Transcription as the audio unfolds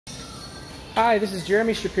Hi, this is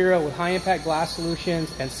Jeremy Shapiro with High Impact Glass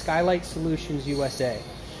Solutions and Skylight Solutions USA.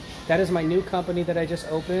 That is my new company that I just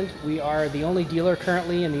opened. We are the only dealer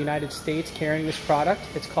currently in the United States carrying this product.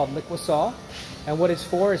 It's called Liquisol, and what it's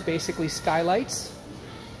for is basically skylights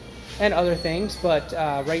and other things, but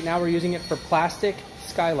right now we're using it for plastic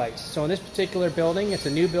skylights. So in this particular building, it's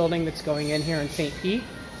a new building that's going in here in St. Pete.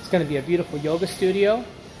 It's going to be a beautiful yoga studio,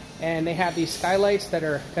 and they have these skylights that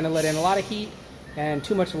are going to let in a lot of heat and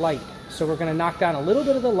too much light. So we're going to knock down a little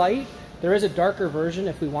bit of the light. There is a darker version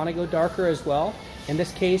if we want to go darker as well. In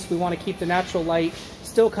this case, we want to keep the natural light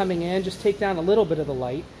still coming in, just take down a little bit of the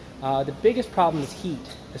light. The biggest problem is heat.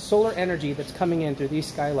 The solar energy that's coming in through these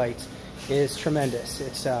skylights is tremendous.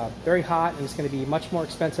 It's very hot, and it's going to be much more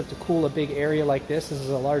expensive to cool a big area like this. This is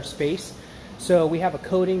a large space. So we have a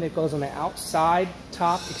coating that goes on the outside,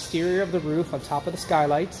 top, exterior of the roof on top of the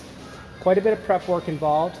skylights. Quite a bit of prep work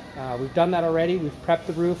involved. We've done that already. We've prepped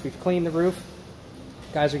the roof, we've cleaned the roof.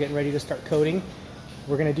 Guys are getting ready to start coating.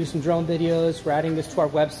 We're going to do some drone videos. We're adding this to our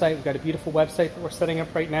website. We've got a beautiful website that we're setting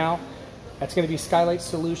up right now. That's going to be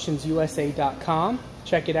skylightsolutionsUSA.com.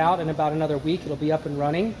 Check it out. In about another week, it'll be up and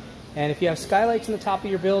running. And if you have skylights on the top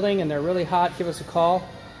of your building and they're really hot, give us a call.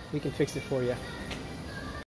 We can fix it for you.